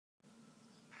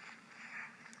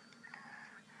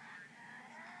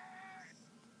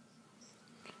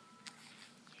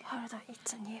hold on,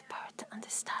 it's a new part and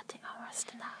starting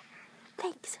almost now.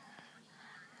 Thanks.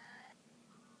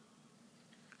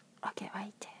 Okay,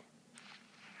 wait.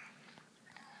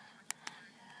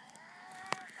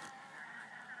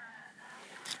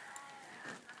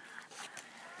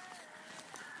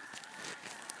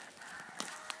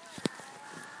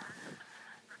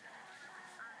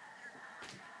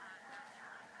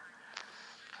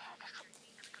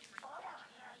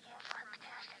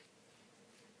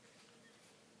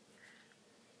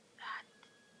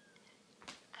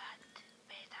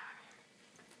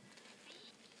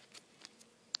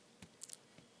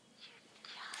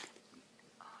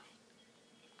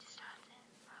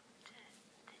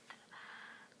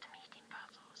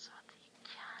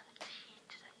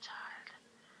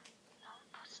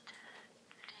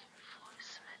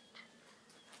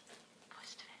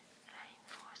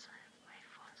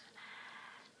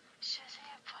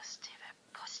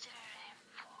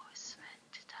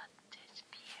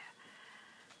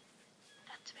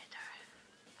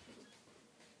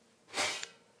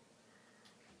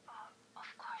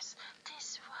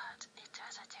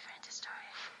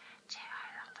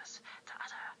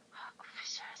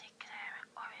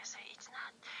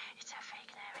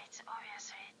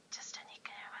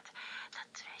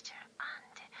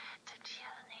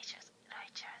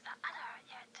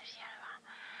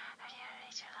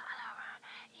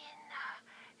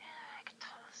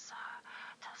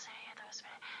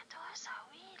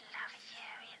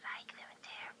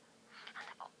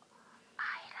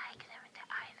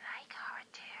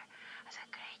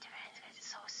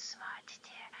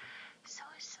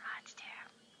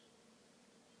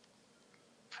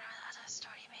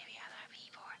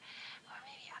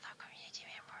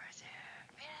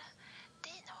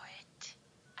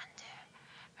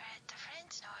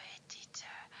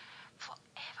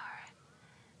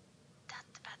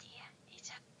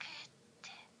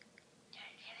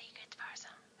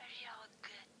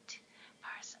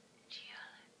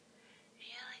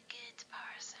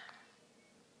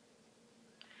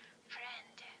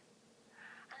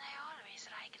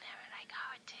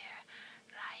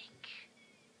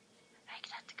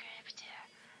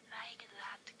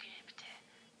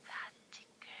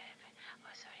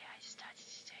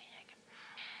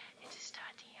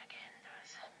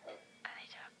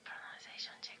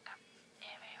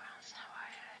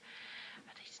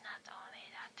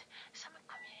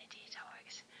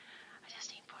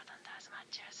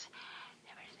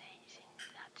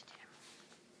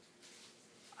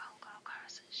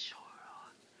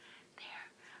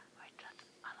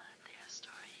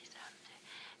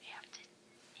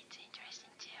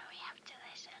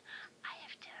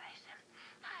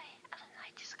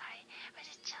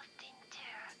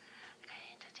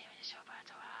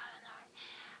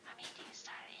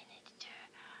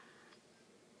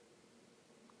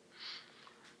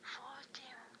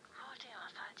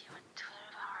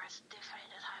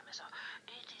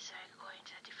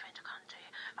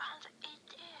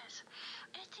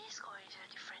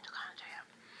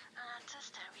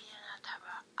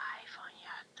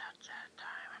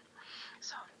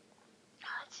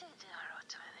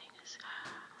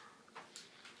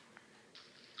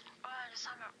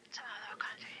 Some other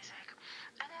countries, like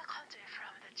other country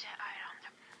from the Jet Island,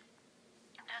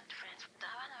 not friends.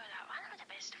 One of the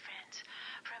best friends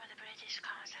from the British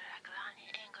Council, like learning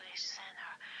English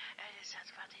center, it is at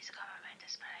what is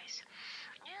government's place.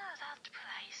 You know that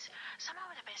place. Some of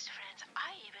the best friends,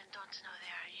 I even don't know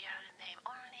their real name,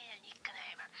 only a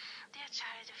nickname, their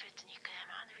childhood nickname,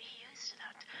 and we used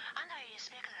that. And I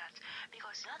respect that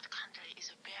because that country is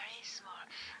very small,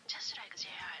 just like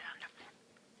Jet Island.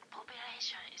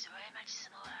 Population is very much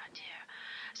smaller there,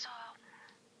 so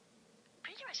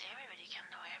pretty much everybody can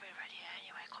know everybody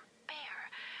anyway.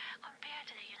 Compared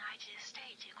to the United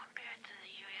States, compared to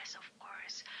the US, of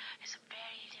course, it's a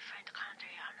very different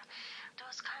country, and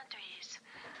those countries,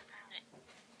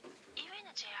 even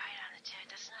the J Island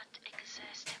does not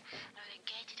exist. The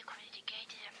gated community,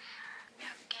 gated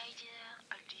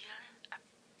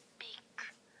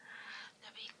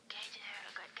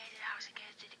housing,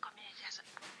 gated community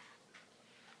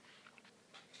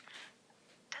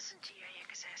doesn't really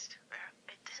exist.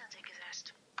 It doesn't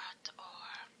exist at all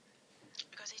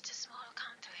because it's a small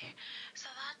country. So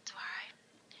that's why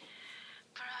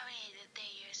probably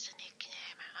they use the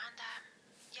nickname. And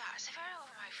several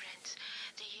of my friends,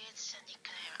 they use the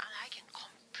nickname, and I can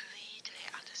completely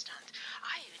understand.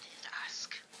 I even didn't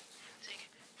ask.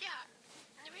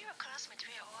 We were classmates.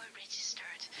 We were all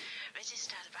registered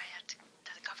by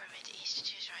the government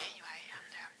institution anyway. And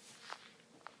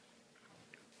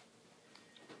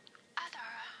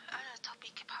other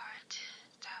topic part,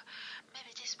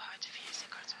 maybe this part, a few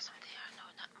seconds or something.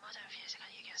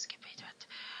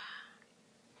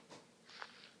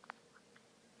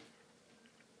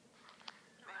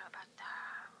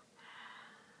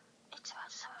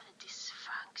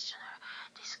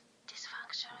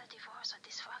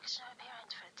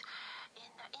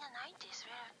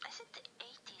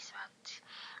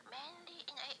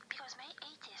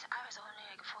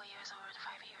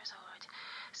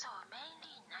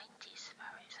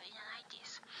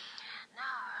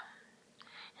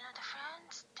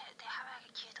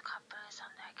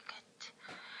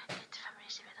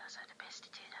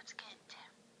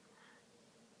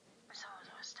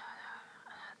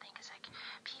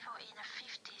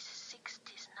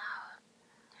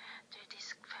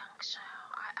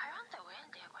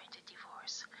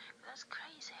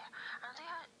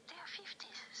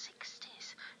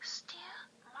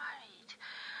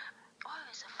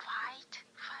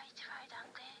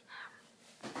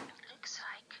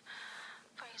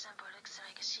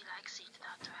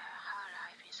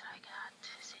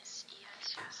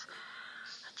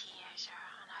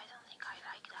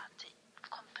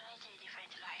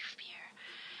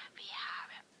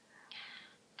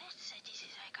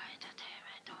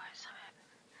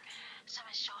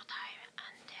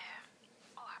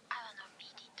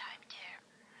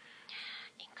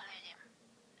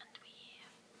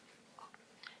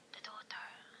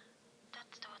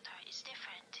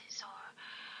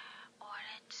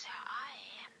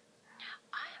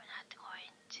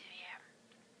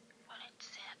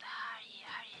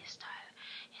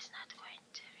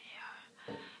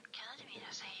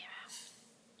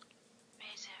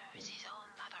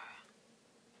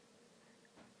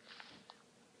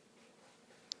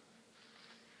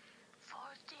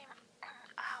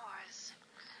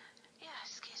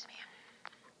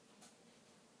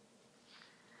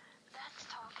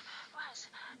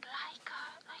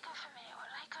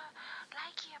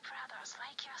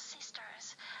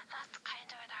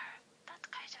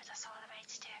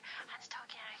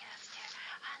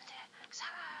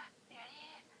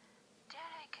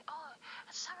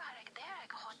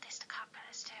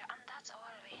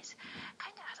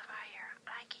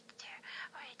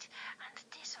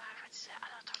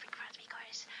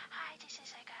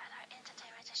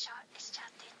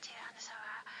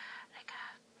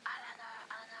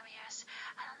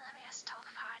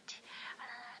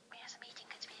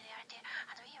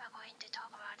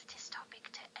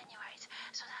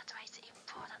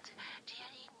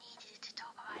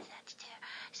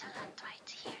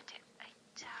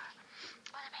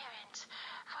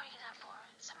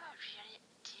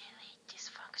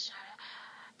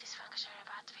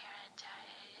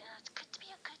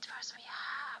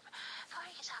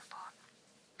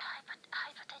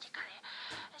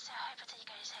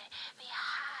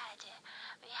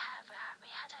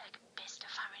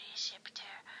 friendship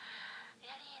too.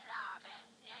 Really love,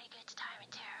 really good time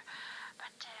too.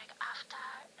 But after,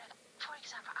 for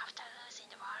example, after losing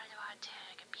the World War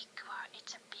II, a big war,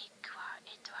 it's a big war.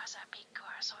 It was a big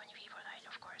war. So many people died,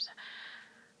 of course, and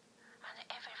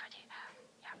everybody,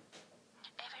 yeah,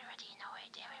 everybody know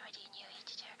it. Everybody knew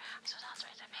it too. So that's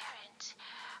why the parents,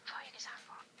 for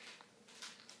example,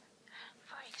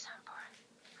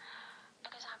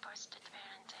 examples that the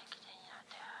parents like,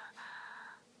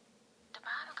 the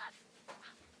mom got,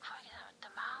 for example,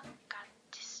 the mom got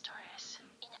distress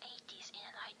in the 80s, in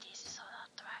the 90s, so that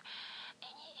why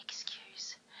any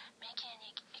excuse, making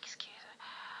any excuse,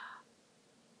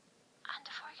 and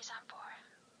for example,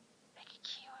 like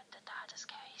killed the dad's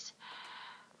case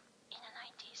in the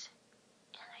 90s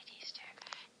too,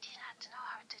 did not know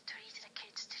how to treat the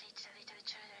kids, treat the little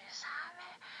children.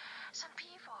 Some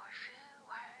people who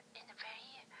were in a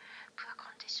very poor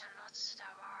condition, lots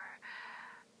that were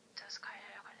those kind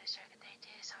of conditions, they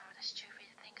did some of the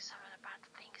stupid things, some of the bad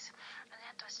things, and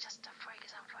that was just, for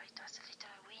example, it was a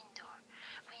little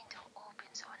window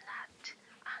opens or not,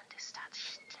 and start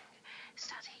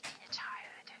hitting the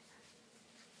child,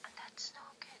 and that's no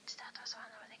good. That was one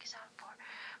of the example.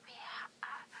 We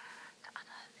the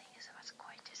other thing is I was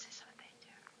going to say something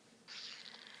too.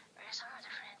 Some of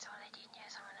the friends already knew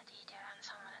some of the detail, and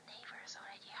some of the neighbors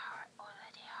already heard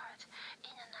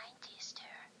in the 90s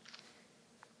too.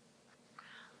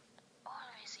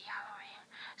 Always yelling.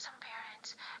 Some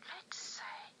parents, let's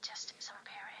say just some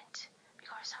parents,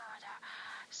 because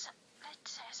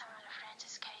let's say some of the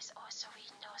friends' case also we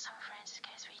know, some friends'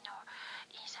 case we know,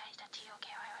 inside the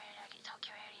Tokyo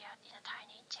area, in a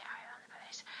tiny island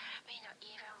place, we know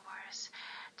even worse.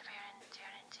 The parents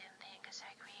doing things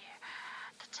like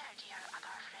that's a real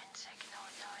other friends like know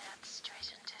that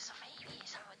situation too. So maybe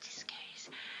some of this case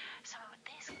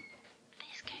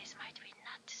might be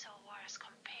not so worse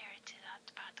compared to that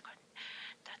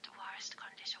worst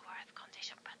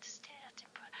condition, but still that's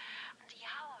important. And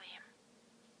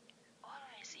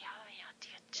always yelling at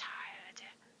your child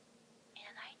in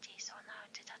the 90s or now,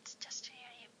 that's just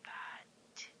really bad.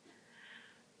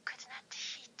 Could not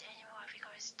hit anymore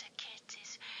because the kid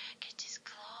is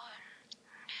grown.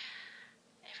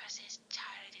 Ever since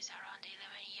child is around 11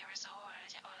 years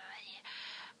old,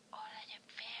 already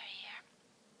very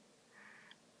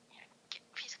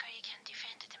physically can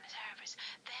defend themselves.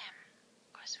 Them,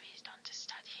 because we don't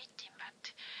start hitting,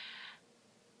 but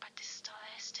the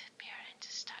stressed parents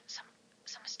start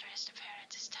some stressed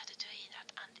parents start doing that,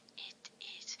 and it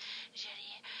is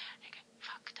really like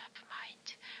fucked up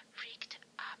mind, freaked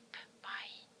up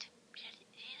mind,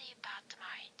 really bad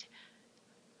mind.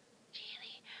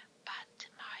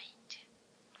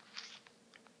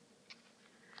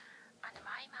 And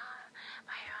my mom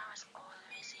was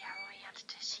always yelling at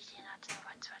her. She did not know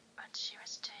what she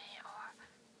was doing,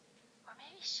 or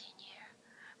maybe she knew,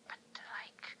 but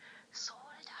like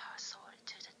sold her soul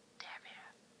to the devil,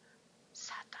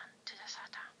 Satan.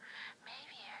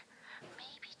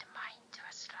 Maybe the mind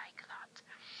was like that.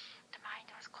 The mind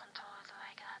was controlled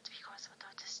like that because of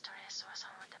the stress or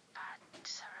some of the bad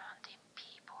surrounding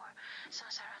people. Some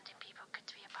surrounding people could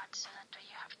be bad, so that way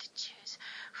you have to choose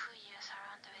who you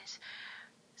surround with.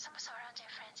 Some surrounding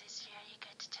friends is really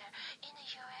good too. In the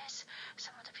US,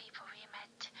 some of the people we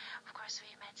met, of course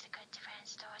we met the good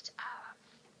friends towards our.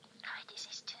 Hi, this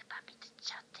is two puppet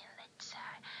chatting, let's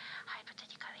say,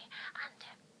 hypothetically. And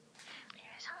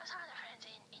some of the friends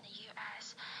in the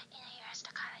US,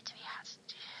 the college we had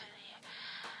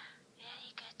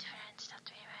really good friends that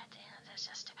we met, there's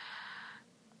just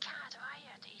can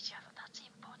admire each other. That's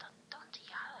important. Don't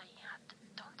yell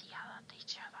at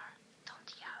each other. Don't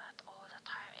yell at all the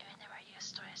time whenever you're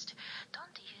stressed.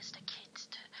 Don't use the kids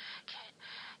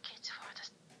for the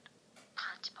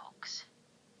punch box,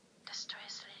 the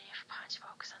stress relief punch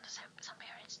box, and some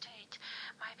parents do it.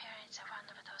 My parents are one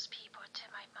of those people too.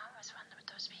 My mom was one of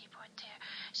those people too.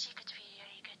 She could be a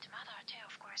really good mother too.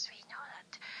 Of course, we know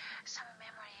that some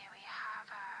memory we have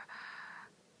a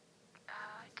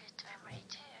good memory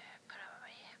too.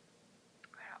 Probably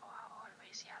we're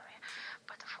always yelling.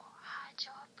 But for her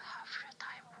job, her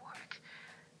full-time work,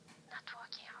 not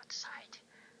working outside,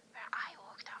 where I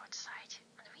worked outside,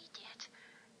 and we did.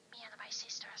 Me and my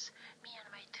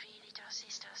three little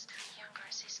sisters, three younger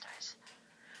sisters.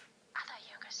 Other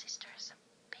younger sisters,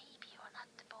 baby or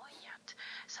not born yet.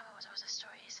 Some of those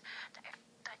stories. The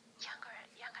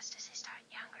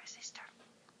younger sister,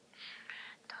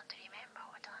 don't remember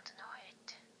or don't know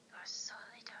it. It was so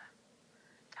little.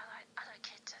 The other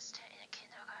kids are still in the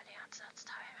kindergarten at that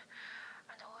time.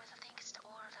 And all the things the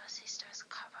older sisters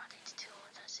covered it too.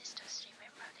 Older sisters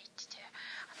remembered it too.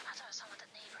 And some of the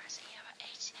neighbors in our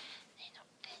age,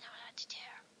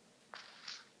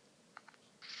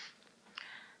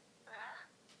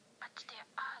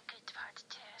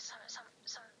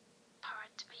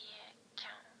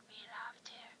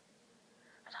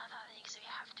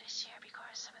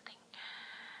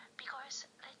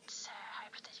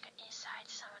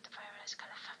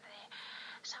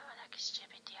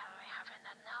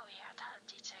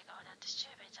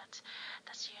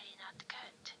 that's really not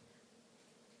good.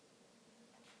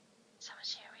 So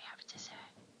much here we have to say.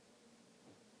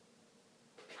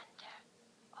 And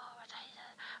what I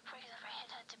did, for example, I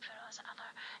had the pillows,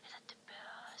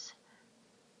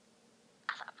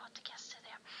 other podcast to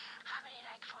their family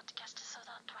like podcast, so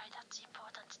that's why that's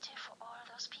important too for all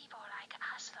those people like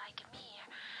us, like me,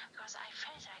 because I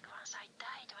felt like once I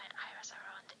died when I was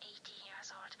around 18 years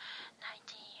old,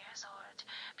 19 years old,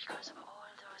 because of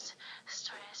all those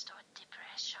stress or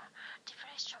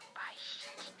depression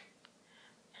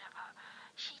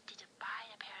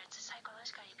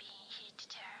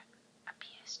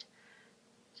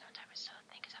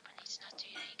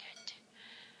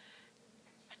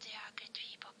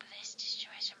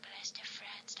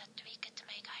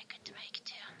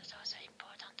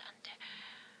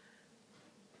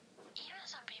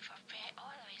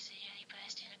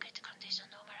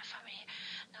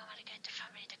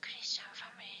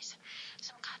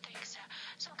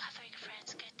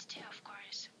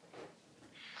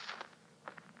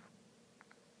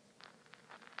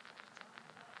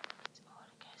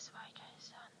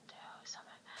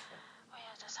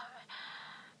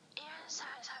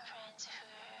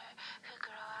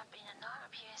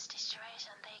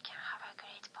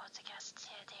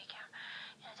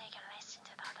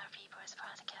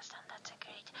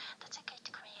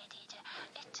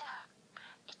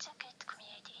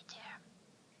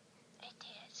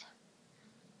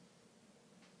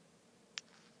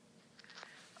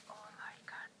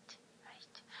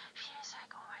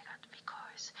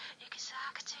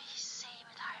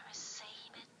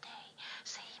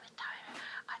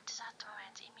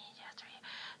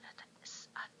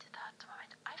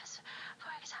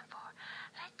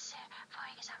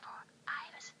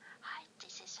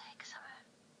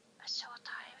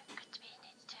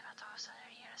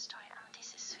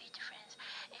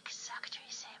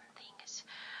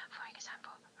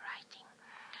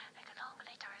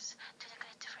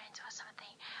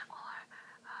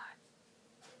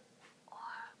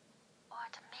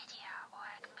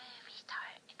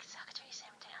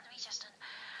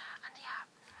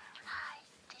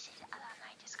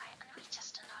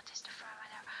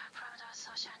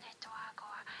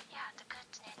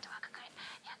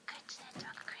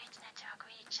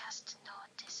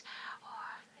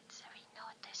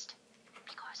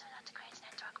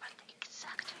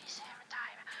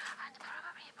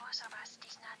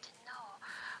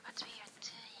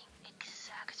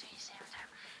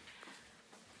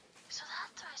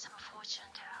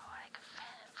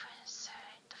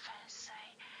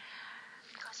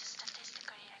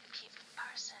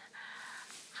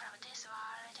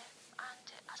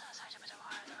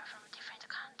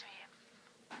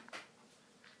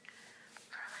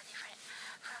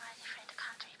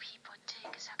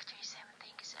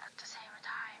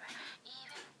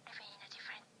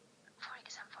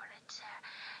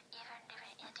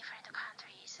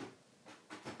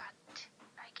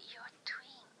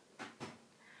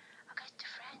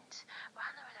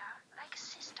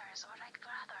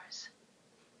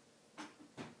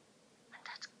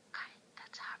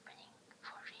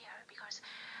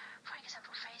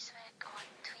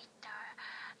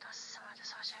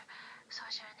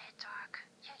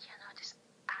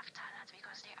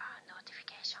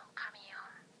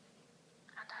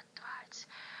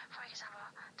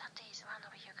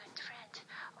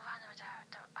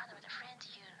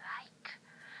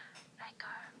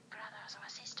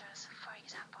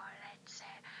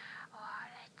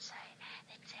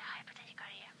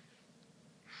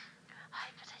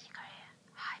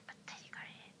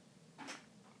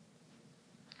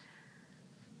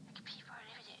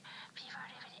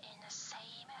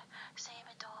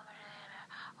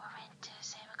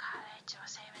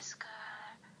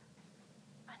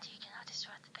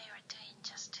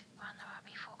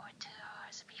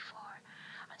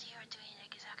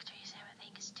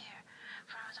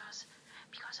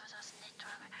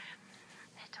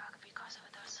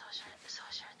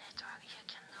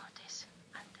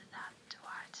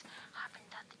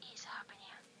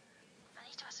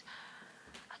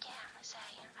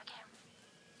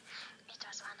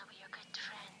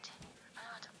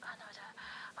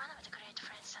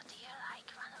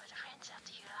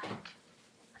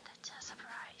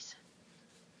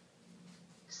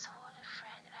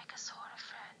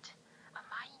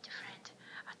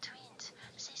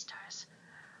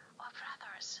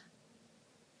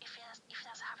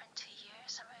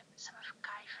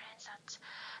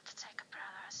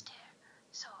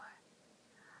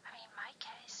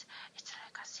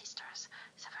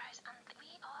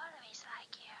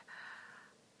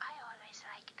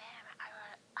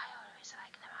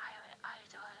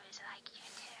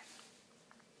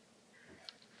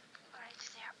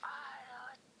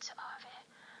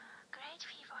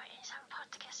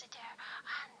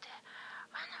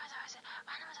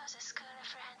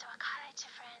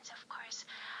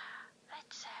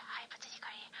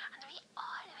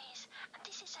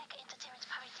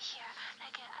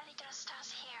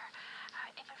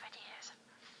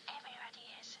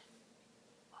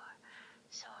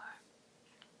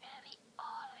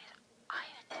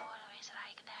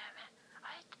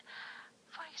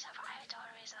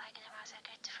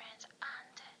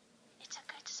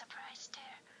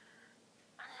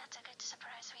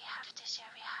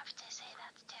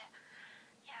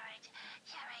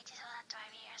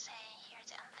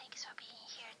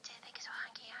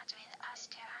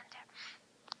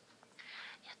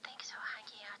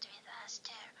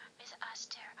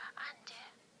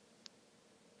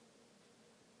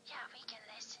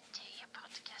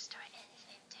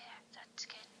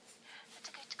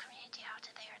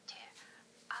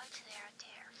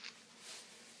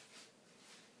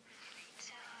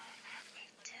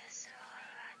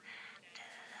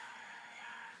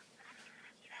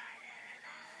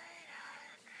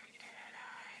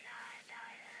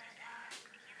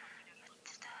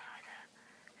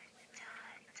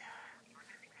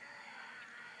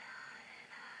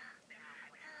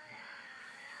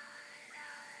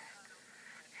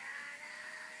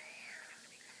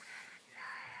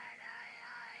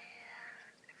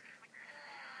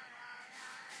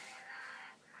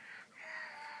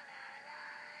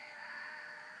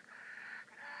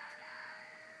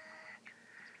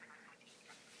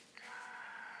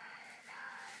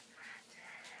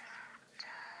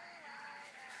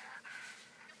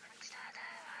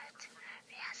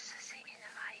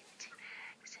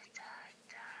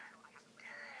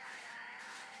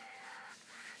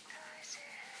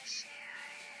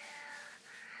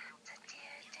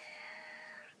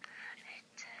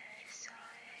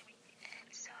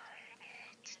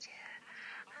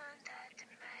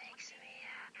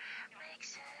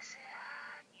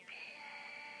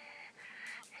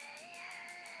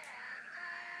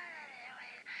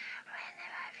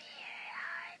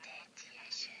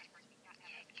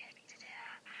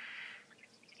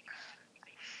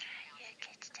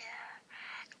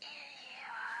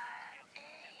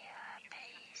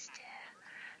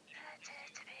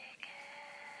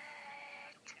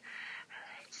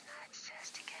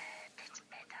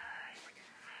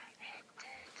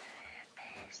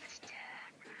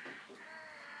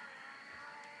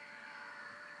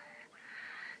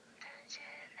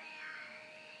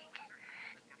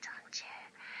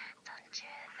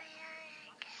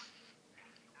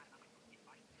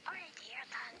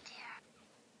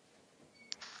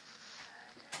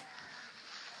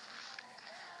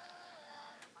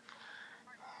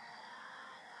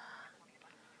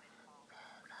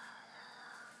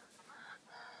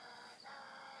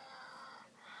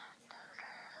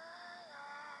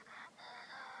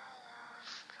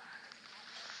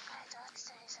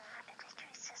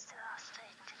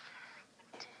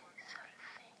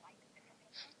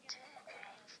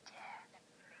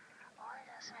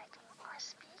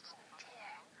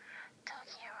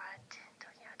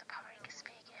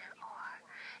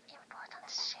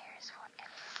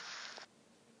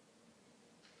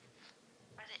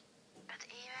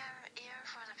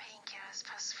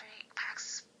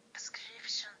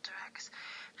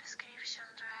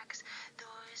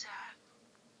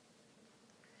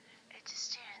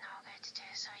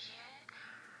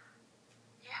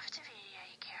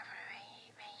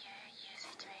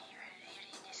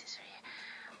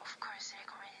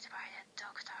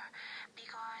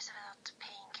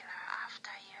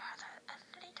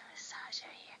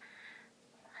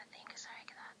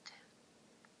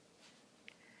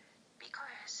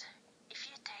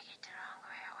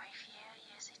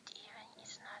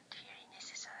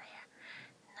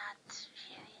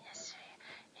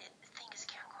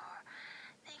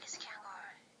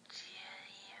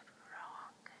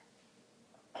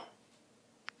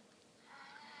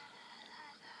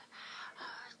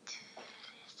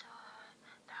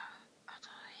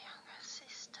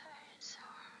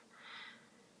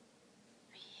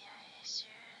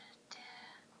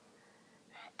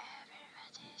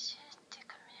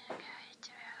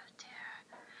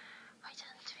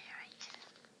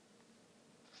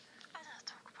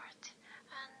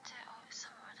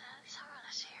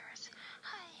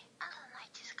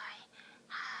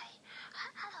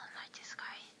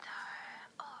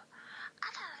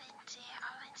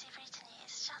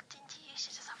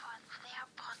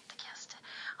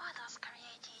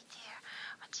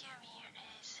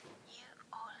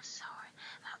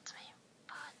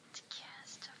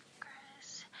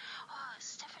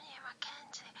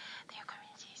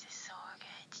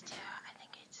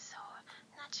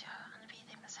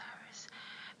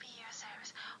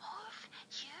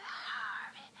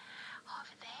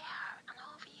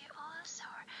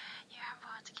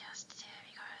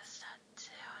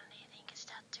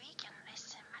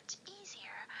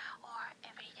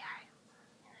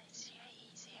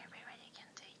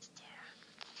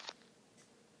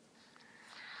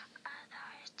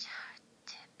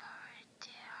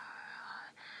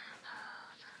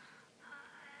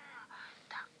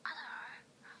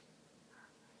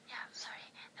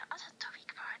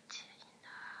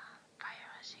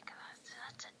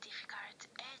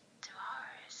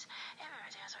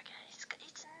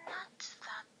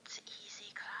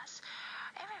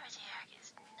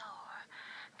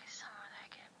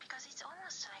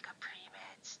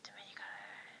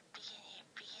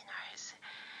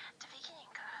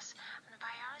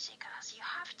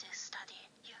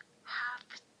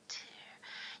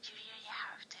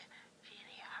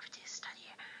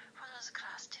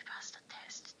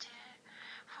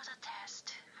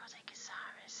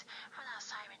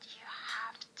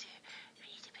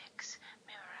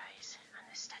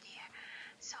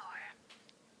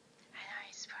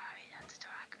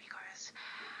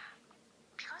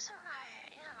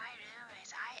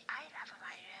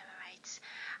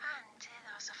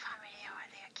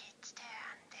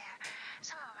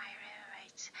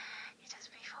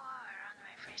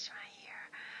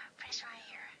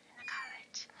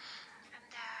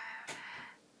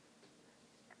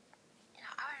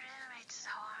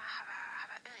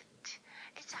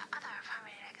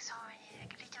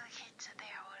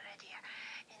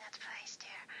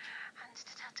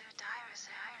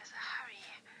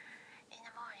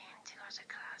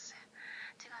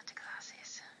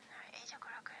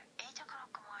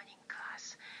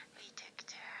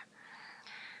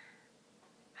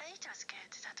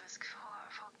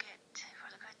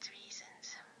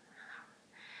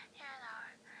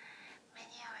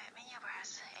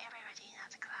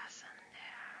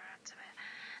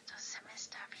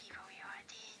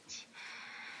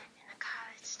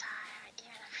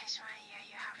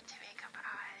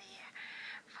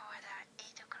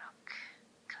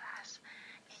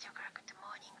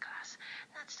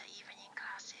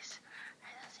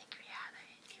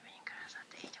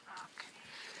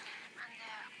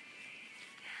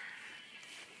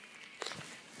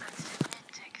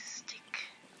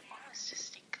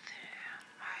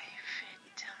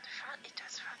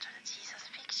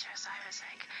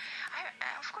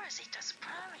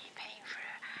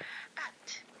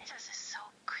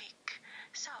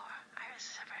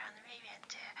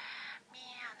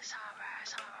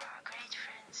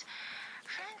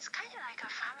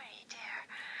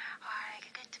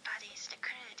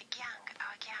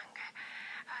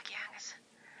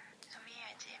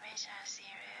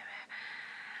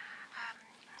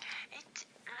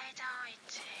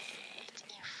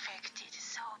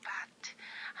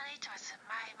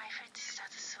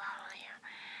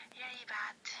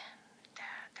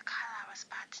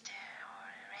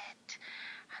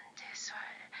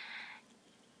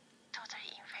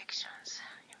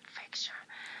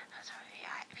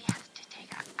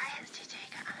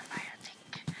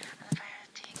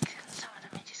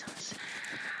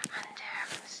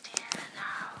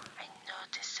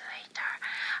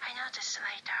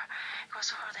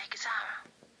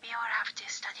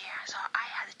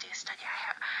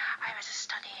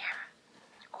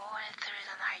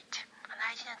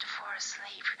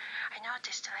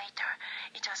later.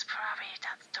 It was probably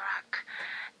that drug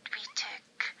we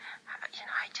took,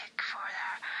 I took for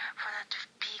that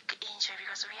big injury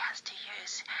because we had to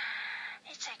use.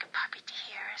 It's like a puppet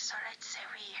here, so let's say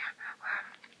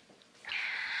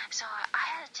so I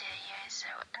had to use,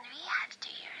 and we had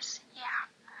to use,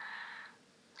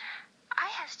 I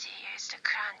had to use the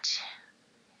crunch.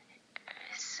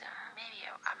 Maybe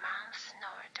a month, no,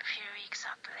 a few weeks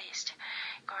at least,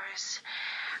 because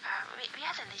we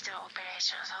had a little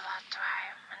operation, so that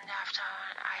time, and after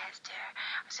I had to,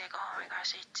 I was like, oh my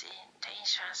gosh, it's the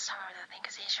insurance, some of the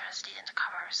things insurance didn't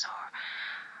cover, so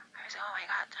I was like, oh my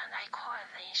god, and I called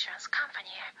the insurance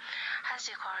company, I had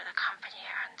to call the company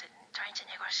and trying to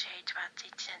negotiate, but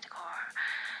it didn't go,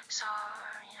 so,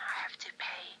 I have to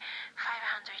pay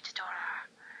 $500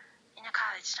 in a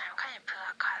college time, kind of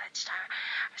poor college time.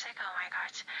 I was like, oh my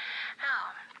god.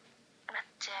 No. But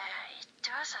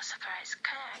it was a surprise,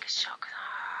 kind of like a shock.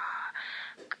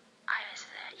 I was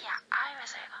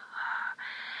like,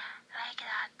 like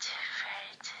that,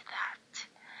 felt that.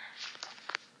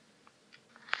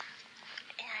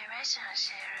 In a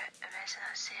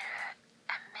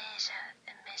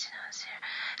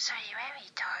sorry, when we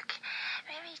talk,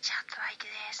 when we chat like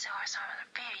this or some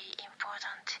very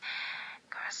important,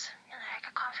 because, like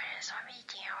a conference or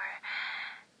meeting or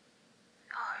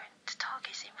the talk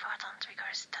is important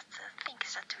because that's the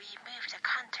things that we move the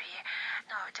country,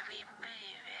 that we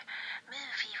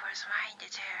move people's mind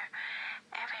to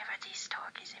everybody's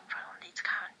talk is important, it's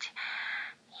count.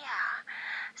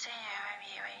 So when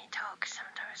we talk,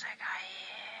 sometimes like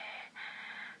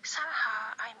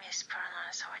somehow I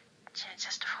mispronounce or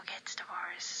just forget the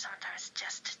words, sometimes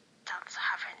just that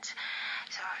happens,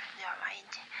 so never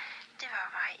mind.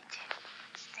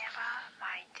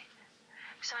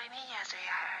 So immediately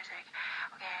I was like,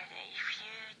 okay, if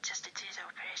you just do the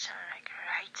operation like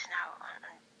right now on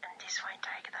this point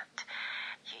like that,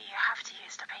 you have to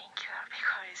use the painkiller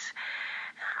because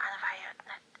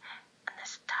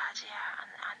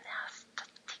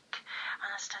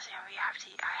anesthesia,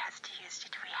 I have to use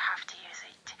it, we have to use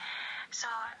it. So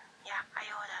I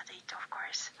ordered it, of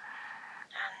course,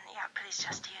 and please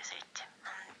just use it.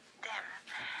 And then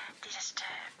they just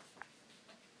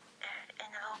in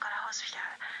the local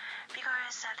hospital,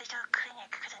 because a little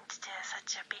clinic couldn't do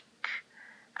such a big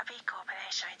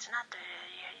operation. It's not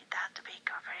really that big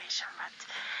operation, but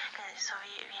so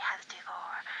we had to go.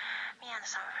 Me and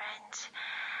some friends.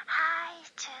 Hi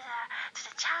to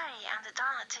the Charlie and the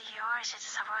Donut. You always should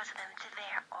support them. They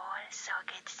are all so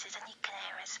good. To the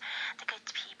nicknames, the good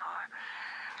people,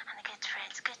 and the good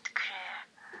friends, good crew.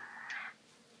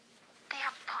 They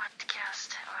have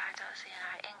podcast or those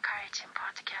encouraging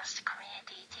podcast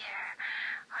community there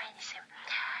or anything.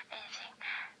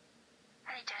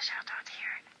 I need to shout out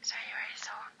here. So anyway,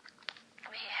 so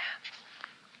we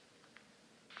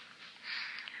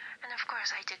and of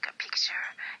course I took a picture.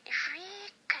 If we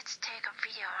could take a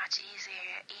video much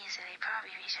easily,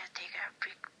 probably we should take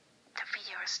the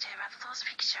videos too, but those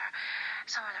pictures,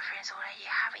 some of the friends already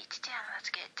have it too, and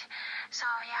that's good. So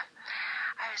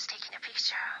I was taking a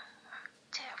picture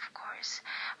too, of course,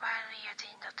 while we are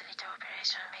doing that little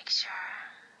operation, make sure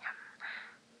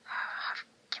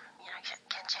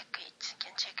can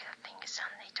check the things,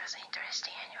 and it was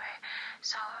interesting anyway.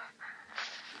 So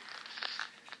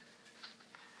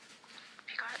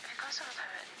because of the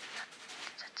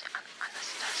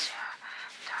anesthesia,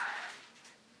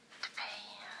 the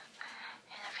pain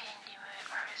and the pain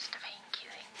removers, the pain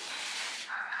killing,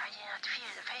 I did not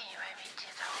feel the pain when we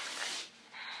did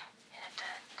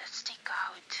the stick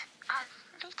out, a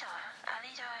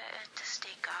little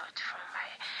stick out from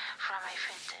my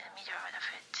foot, the middle of the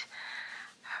foot.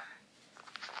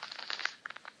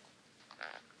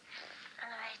 And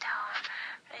later on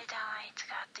it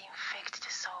got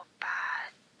infected so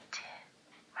bad.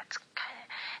 What's kind of,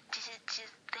 did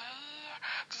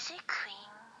they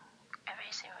clean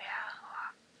everything well?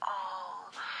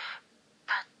 Oh,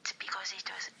 but because it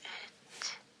was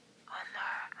on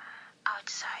the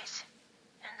outside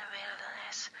in the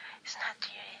wilderness, it's not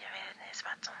really the wilderness,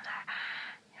 but on the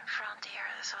frontier,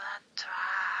 so that's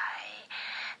why,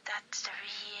 that's the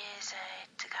reason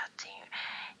it got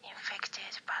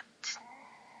infected, but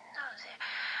no,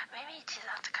 maybe it is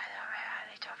that kind of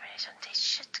little operation. They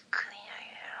should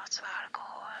clean lots of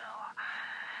alcohol, or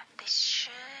they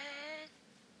should,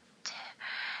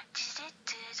 did they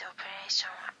do the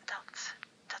operation,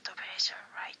 that operation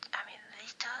right? I mean,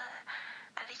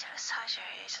 a little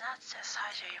surgery, it's not the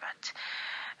surgery, but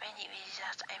when it is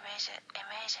that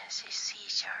emergency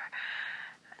seizure,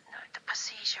 the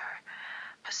procedure,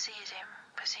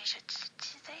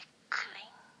 did they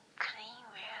clean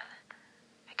well?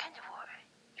 I kind of worry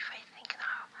if I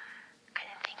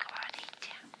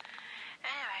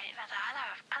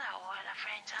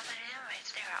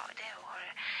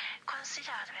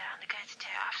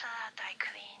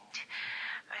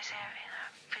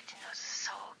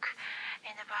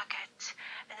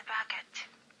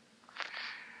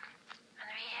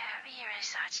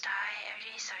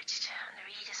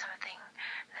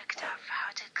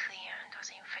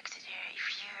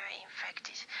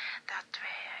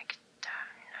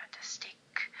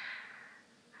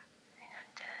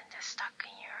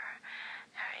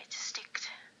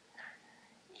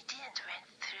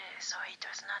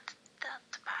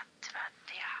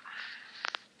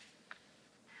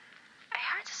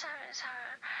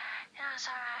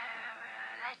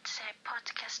let's say,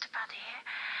 podcast buddy,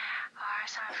 or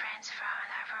some friends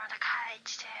from the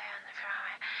college too, and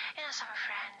from some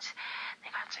friends they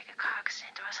got like a car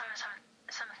accident or some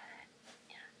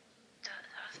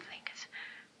those things.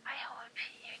 I hope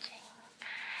you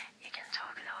can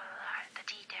talk the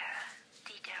detail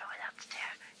that's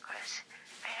there, because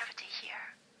I love to hear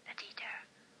the detail.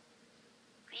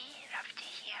 We love to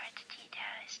hear the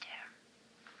detail is there.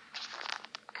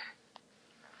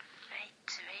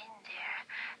 It's windy.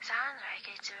 Sounds like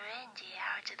it's windy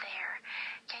out there.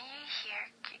 Can you hear?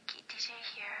 Did you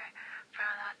hear from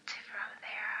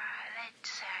there? Let's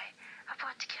say a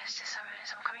podcast.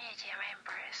 Some community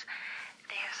members.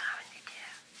 They sounded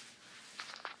there.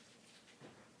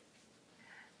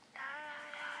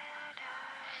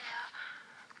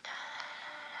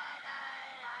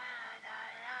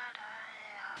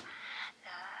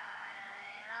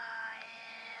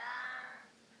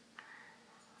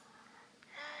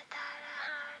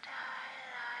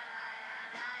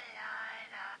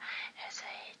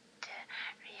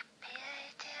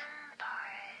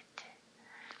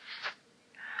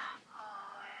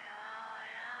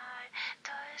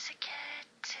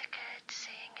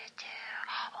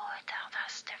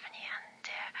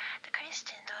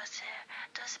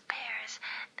 Those pairs,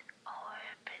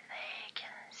 hope they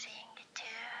can sing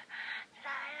too.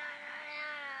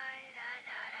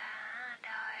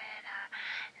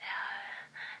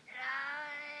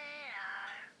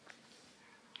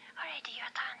 Alrighty,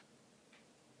 your turn.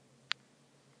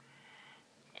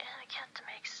 The cat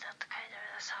makes that kind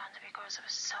of sound because of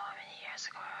so many years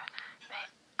ago.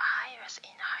 I was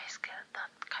in high school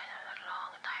that kind of a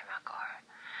long time ago.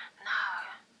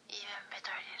 Now, even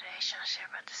better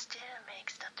relationship, but still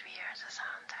makes that weird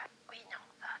sound. We know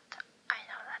that. I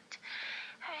know that.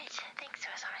 Alright, thanks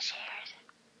for some shares.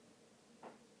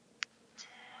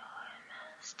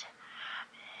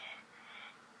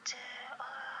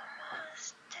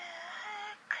 Almost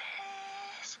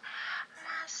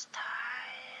Christmas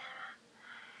time.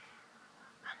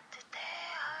 And today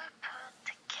our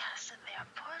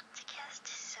podcast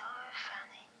is so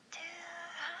funny too.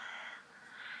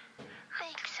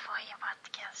 Thanks for your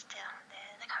podcast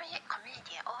and the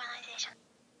community organization.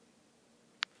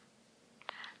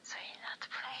 So in that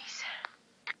place,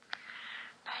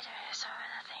 by the way, some of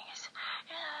the things,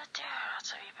 there are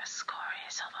lots of people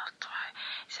stories about why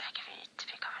it's like it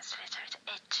becomes a little bit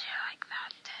edgy like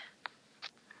that.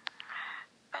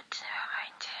 But never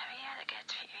mind, we are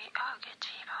good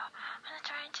people, and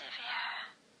trying to be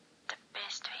the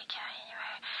best we can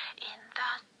anyway in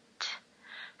that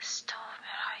stormy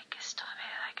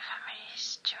family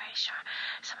situation.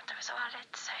 Sometimes, or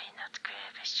let's say not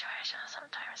group situation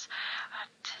sometimes,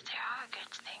 but there are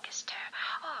good things too.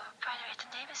 Oh, by the way, the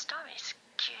name Stormy is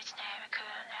cute name,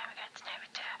 cool name, good name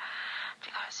too,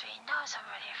 because we know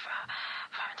somebody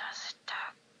from those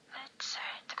let's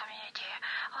say the community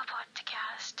or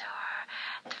podcast or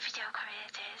the video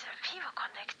communities or people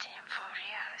connecting for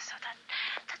real. So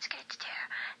that's good too.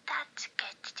 That's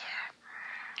good too.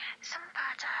 Some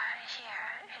parts are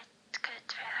here. It could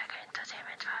be like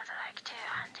entertainment part like too,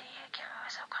 and you can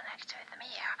also connect with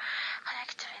me or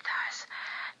connect with us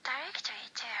directly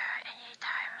too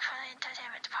anytime for the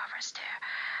entertainment purpose too.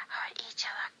 Or each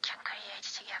other can create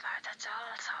together. That's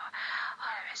also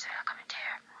always welcome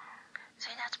too. So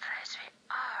in that place we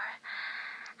are.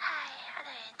 Hi, I'm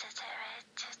entertainment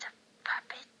just a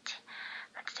puppet.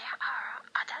 But there are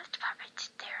adult puppets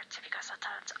there too, because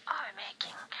adults are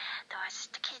making those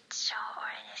kids show or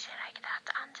anything like that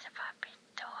under the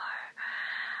puppet or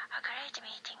a great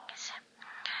meetings.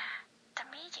 The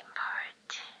meeting part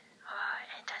or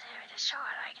entertainment show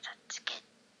like that get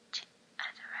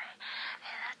anyway.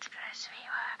 In that place we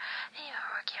were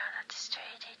working on that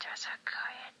street. It was a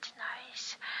quiet,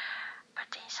 nice. But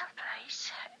in some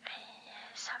place,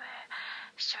 in some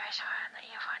situation,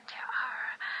 even there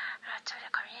are lots of the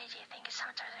community things,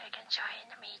 sometimes we can join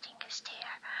the meetings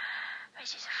there,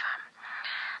 which is fun.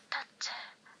 That's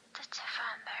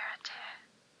fun there too.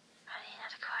 And in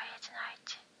that quiet night,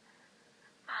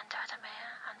 under the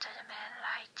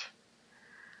moonlight,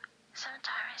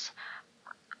 sometimes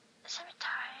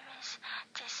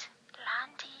this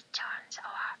Randy Jones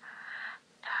or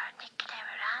nickname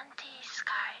Randy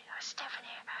Sky or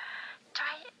Stephanie,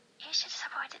 you should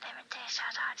support them too.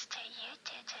 Shout out to you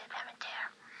too, to them too,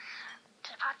 to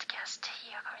the podcast,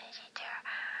 your community too.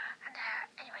 And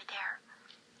anyway there,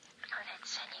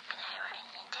 that's a nickname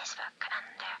in this book,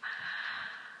 and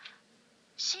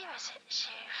she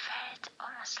felt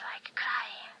almost like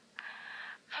crying,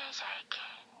 felt like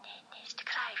needs to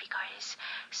cry because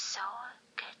so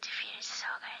good, feels so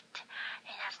good.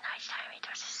 In that night time, it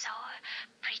was so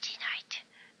pretty night,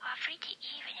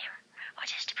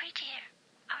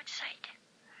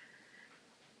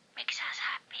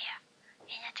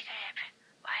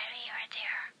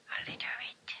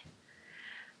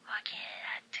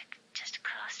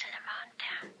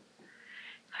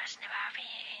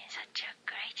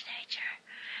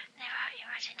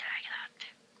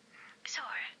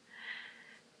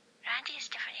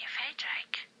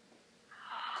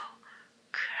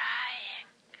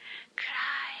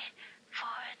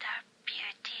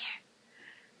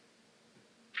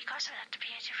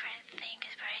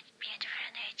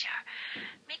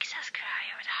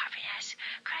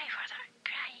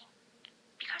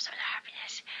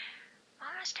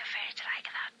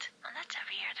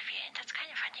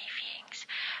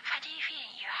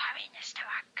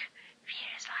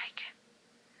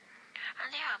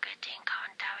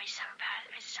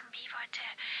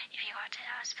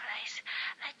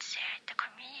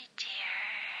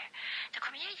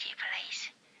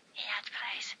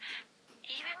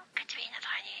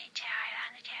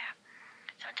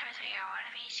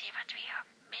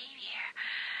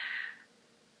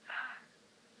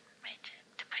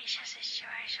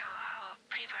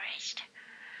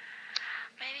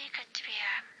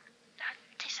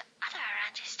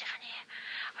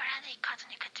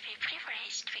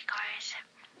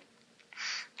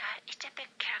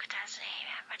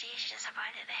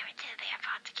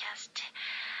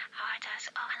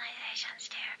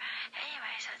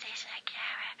 so this like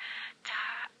the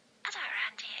other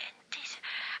Randy and this,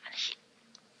 and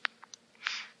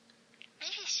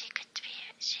maybe she felt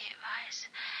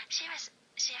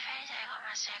like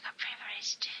almost like a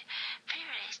privileged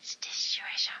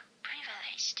situation.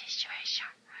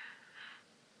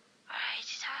 Alright,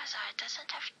 it also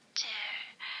doesn't have to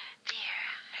be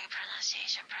like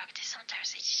pronunciation practice.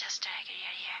 Sometimes it's just like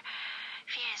really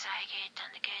feels like it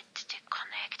and good to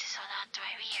connect, so that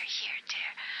why we are here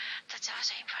too. That's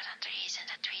also important reason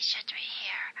that we should be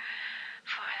here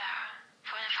for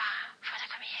the fun, for the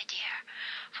community,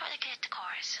 for the good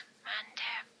cause, and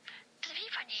the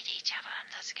people need each other,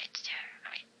 and that's good too.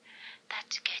 I mean,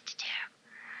 that's good too.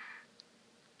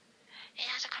 In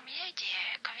the community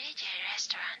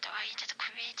restaurant or in the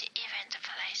community event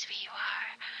place we were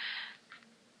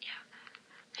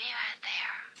there,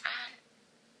 and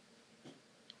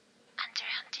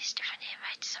this Stephanie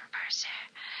met some person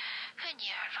who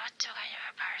knew a lot of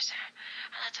a person,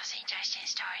 and that was an interesting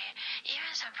story.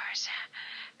 Even some person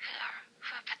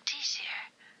who Patricia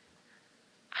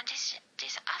and this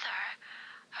other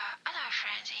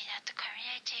friends in that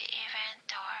community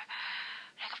event or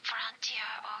like a volunteer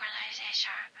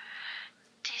organization.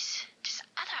 This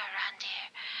other Randy,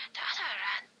 the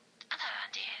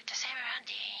same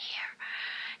Randy in here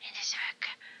in this book,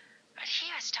 but he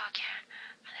was talking,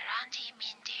 and Randy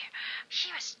Mindy,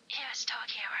 he was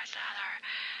talking about the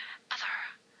other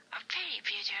a very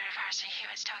beautiful person. He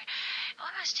was talking,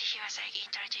 almost he was like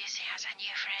introducing us a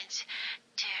new friends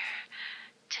to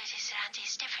this Randy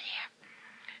Stephanie,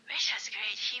 which was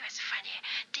great. He was funny.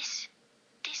 This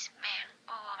man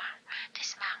or woman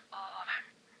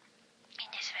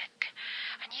in this book,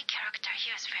 a new character.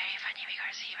 He was very funny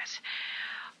because he was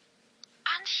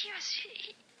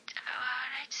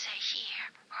let's say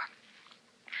here.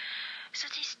 So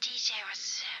this DJ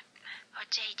or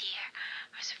JD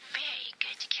was a very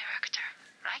good character.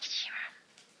 Liked him.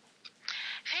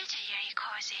 Felt really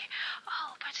cozy.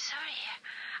 Oh, but sorry.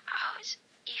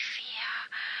 If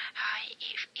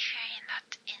you're in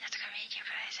that community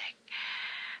place, like,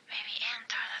 maybe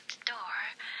enter that door,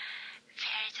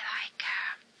 felt like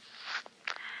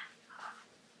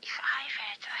if I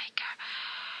felt like a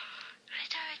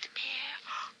little bit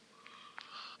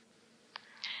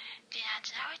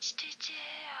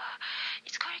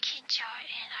it's called kincho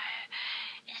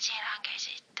in J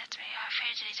language. That way I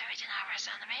felt a little bit nervous,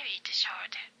 and maybe it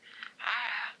showed.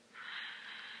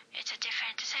 It's a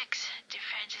different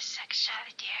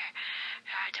sexuality.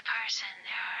 The person,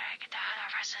 like the other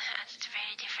person, has a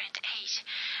very different age.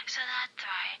 So that's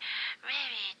why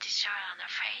maybe it showed on the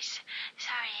face.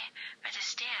 Sorry, but I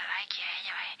still like you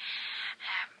anyway.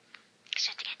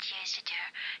 Should get used to.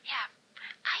 Yeah,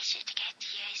 I should get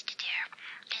used to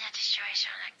in that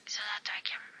situation, like, so that I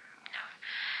can,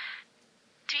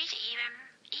 treat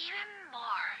even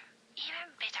more,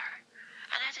 even better.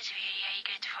 And that is really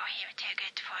good for him too,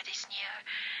 good for this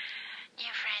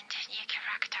new friend, new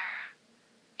character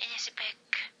in this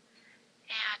book,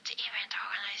 at event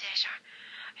organization.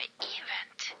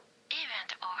 Event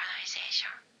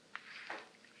organization.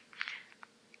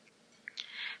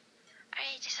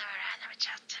 I just have a random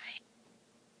chat to me.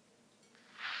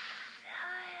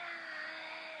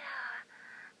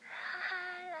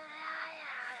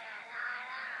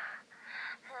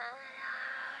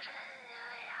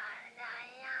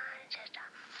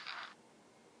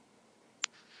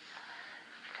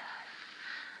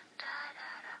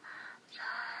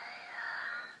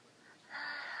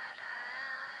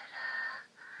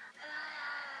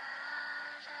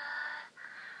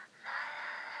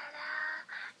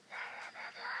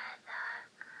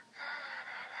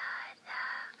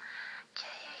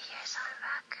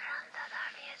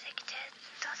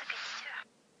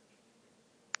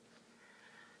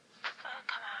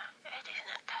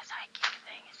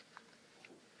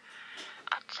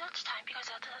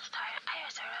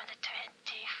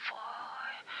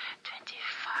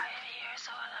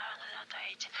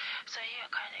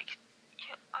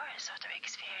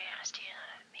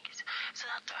 So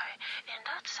that's why, in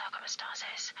that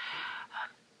circumstances,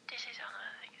 this is one of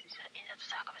the things, in that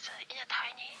circumstances, in a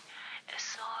tiny,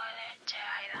 small island,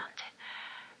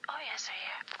 obviously,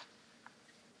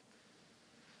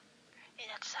 in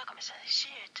that circumstances, she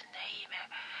would name,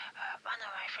 one of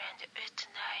my friends would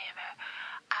name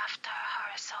after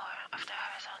her son,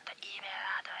 the email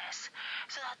address.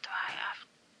 So that's why,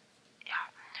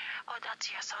 oh,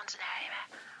 that's your son's name.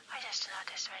 I just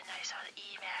noticed when I saw the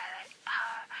email,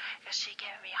 she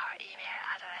gave me her email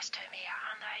address to me,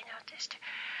 and I noticed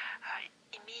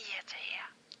immediately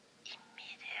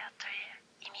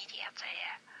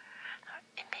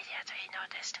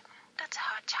noticed That's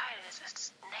her child's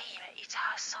name. It's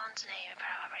her son's name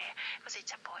probably, because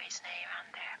it's a boy's name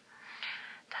under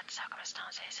that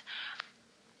circumstances.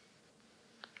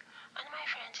 And my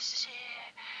friend, she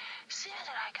seemed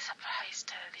like surprised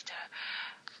a little,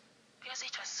 because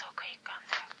it was so quick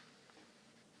under.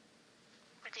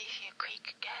 But if you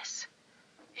quick guess,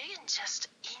 you can just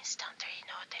instantly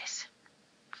notice.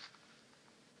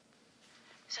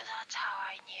 So that's how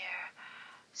I knew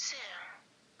soon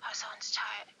her son's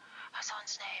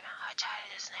name, her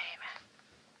child's name,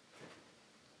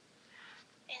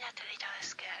 in that little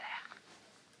school.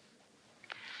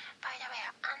 By the way,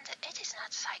 and it is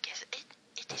not psychic.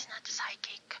 It is not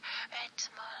psychic. It's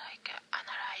more like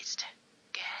analyzed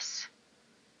guess,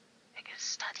 like a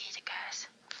studied guess.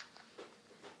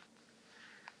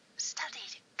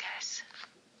 Studied guess.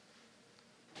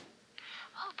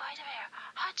 Oh, by the way,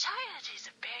 her child is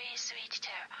very sweet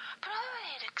too.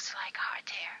 Probably looks like her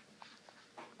too.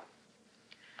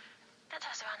 That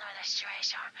was one of the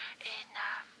situation in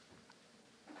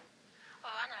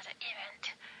one of the event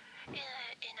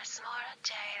in a small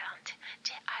J island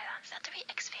that we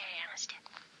experienced.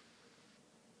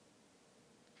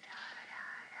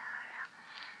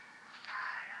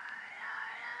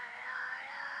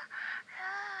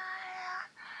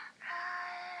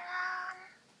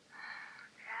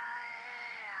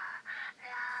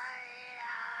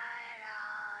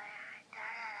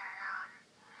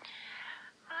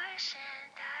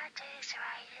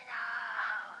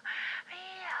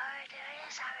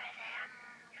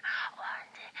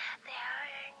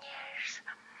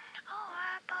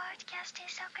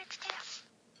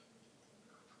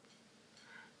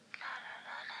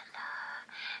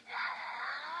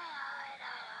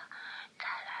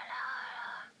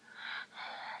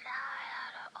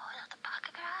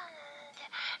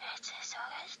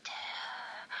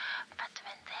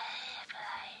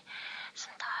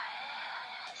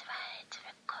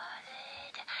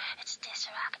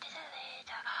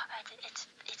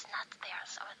 It's not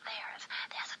theirs or theirs.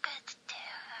 That's good too.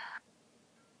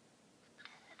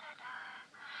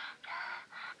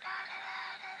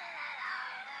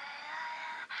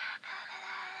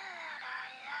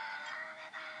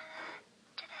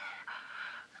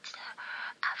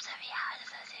 After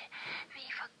we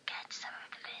forget some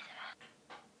of the rhythm.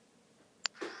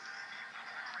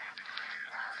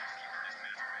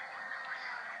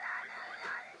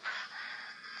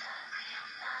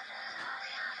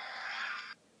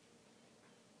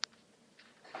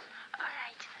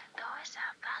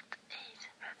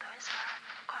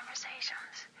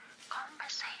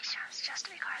 Conversations. Just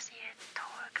because you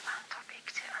talk one topic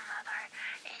to another,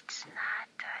 it's not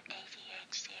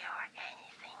ADHD or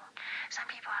anything. Some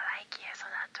people are like you, so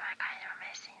that's why kind of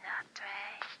messing that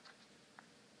way.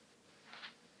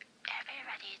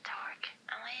 Everybody talk,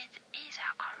 and it is a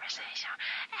conversation.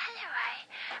 Anyway,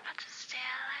 but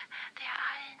still, there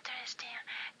are interesting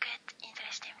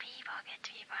people, good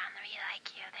people, and we like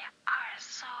you. There are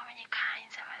so many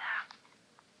kinds of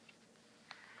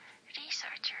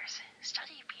researchers,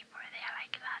 study people, they are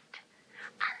like that.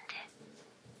 And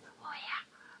oh yeah,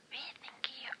 we think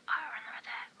you are one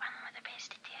of the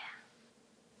best too.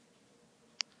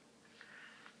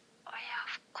 Oh yeah,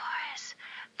 of course,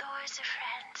 those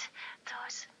friends,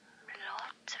 those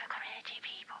lots of community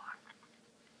people.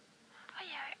 Oh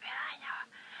yeah, well I know.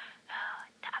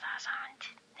 The others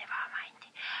aren't. Never mind.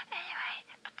 Anyway,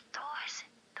 but those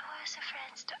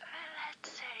friends,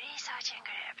 let's researching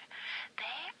group,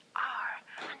 they are,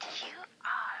 and you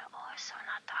are also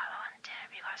not alone too,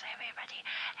 because everybody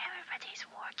is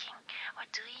working or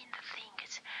doing the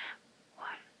things or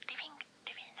living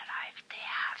the life they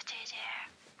have to do.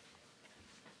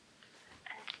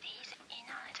 And these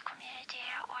internet community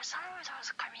or some of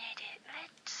those communities,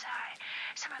 let's say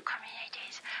some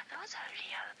communities, those are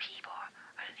real people,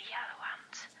 or real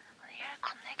ones, real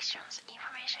connections,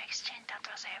 information exchange.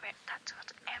 That's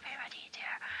what everybody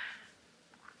there.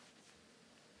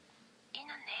 In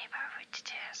a neighborhood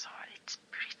too, so it's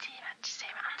pretty much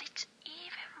same, and it's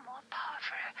even more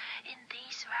powerful in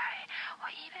this way, or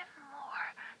even more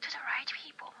to the right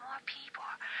people, more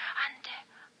people, and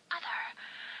other,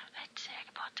 let's say,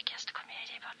 podcast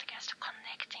community, podcast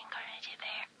connecting community,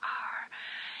 they are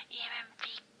even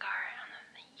bigger, and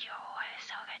you're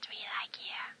so good, we like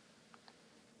you.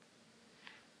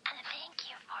 And thank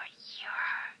you for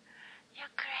your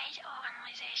great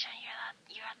organization,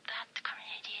 you're that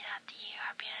community that you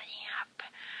are building up.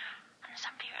 And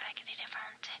some people like the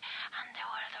different, and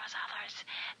or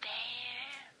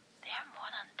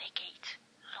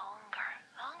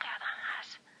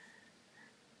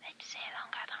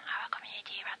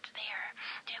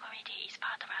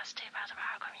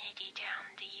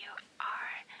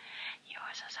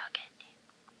also get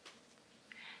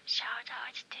shout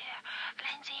out to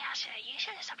Lindsay Ashley. You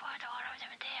should support all of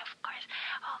them there, of course.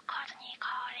 Oh, Courtney,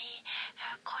 Cody,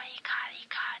 Cody.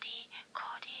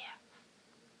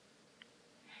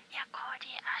 Yeah,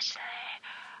 Cody, Ashley,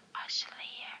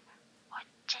 or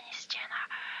Janice Jenner,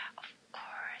 of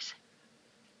course.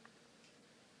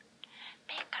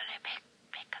 Beckers.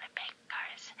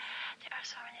 There are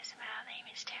so many similar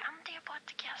names there. And their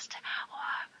podcast,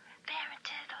 or them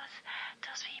to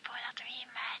those people that we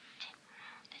met.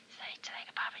 It's like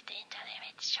a public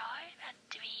internet show that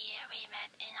we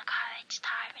met in a college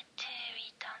time too.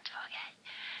 We don't forget.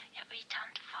 Yeah, we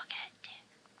don't forget.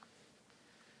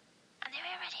 And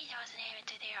everybody knows names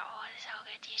too. They are all so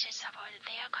good. You should support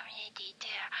their community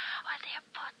too. Or their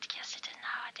podcast.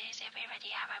 Nowadays,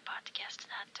 everybody have a podcast.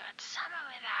 Not but some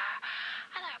with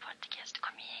other podcast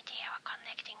community or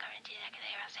connecting community, like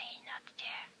they were saying that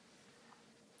too.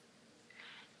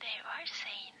 They were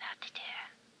saying that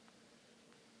too.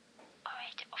 Oh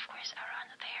wait, of course, around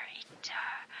there,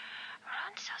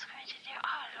 around the South community, there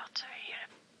are lots of really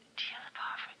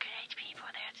powerful, great people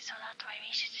there, so that's why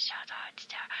we should shout out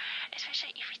there,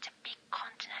 especially if it's a big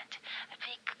continent, a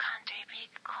big country, big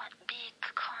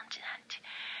continent.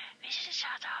 We should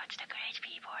shout out the great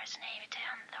people's names,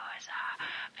 and those are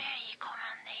very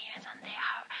common names, and there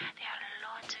are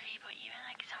lots of people, even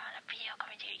like some of the video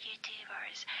community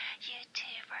YouTubers,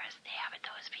 they have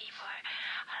those people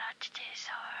a lot too,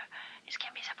 so it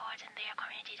can be supported in their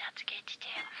community. That's good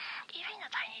too. Even in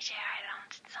the tiny share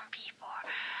islands, some people are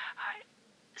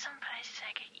some places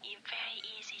like very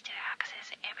easy to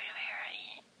access everywhere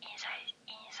inside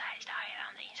the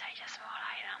island, inside a small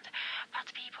island, but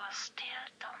people still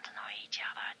don't know each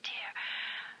other too.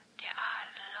 There are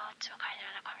lots of kind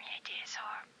of the community, so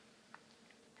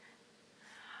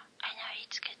I know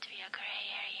it's good to be a gray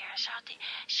area. Shout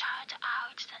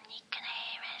out the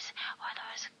nicknames or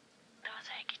those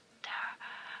like the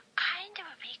kind of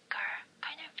big,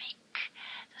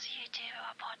 those YouTube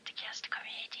or podcast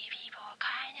community people,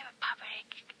 kind of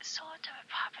public, sort of a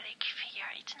public figure.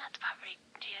 It's not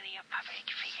really a public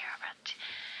figure, but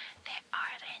they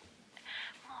are the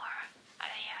more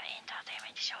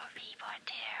entertainment show people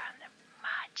there, and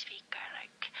much bigger,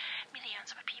 like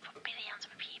millions of people, billions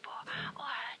of people,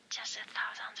 or just 1,000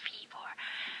 people,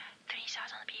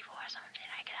 3,000 people, or something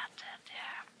like that.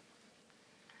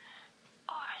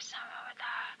 Or some of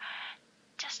the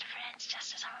just friends,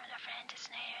 just some of the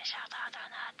friends' names, shout out or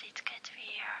not, it's good to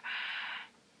be here.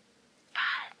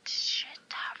 But should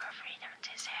have a freedom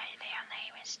to say their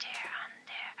names there,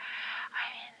 and I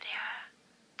mean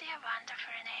they're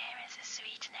wonderful names,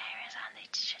 sweet names, and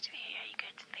it should be really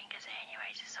good things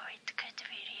anyways, so it could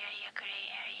be really a gray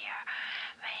area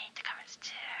when it comes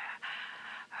to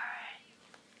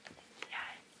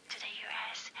the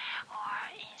US, or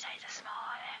inside the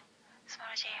small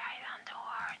J island,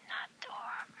 or not,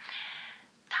 or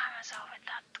terms of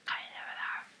that kind of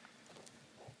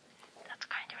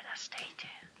the state.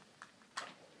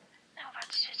 No, but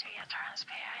should be a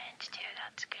transparent too.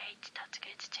 That's great. That's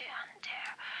good too. And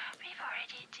we've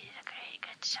already did a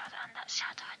good shot, and that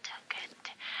shot out good.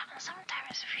 And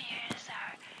sometimes fears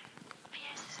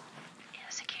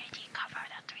security cover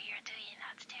that we are doing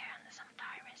that there, and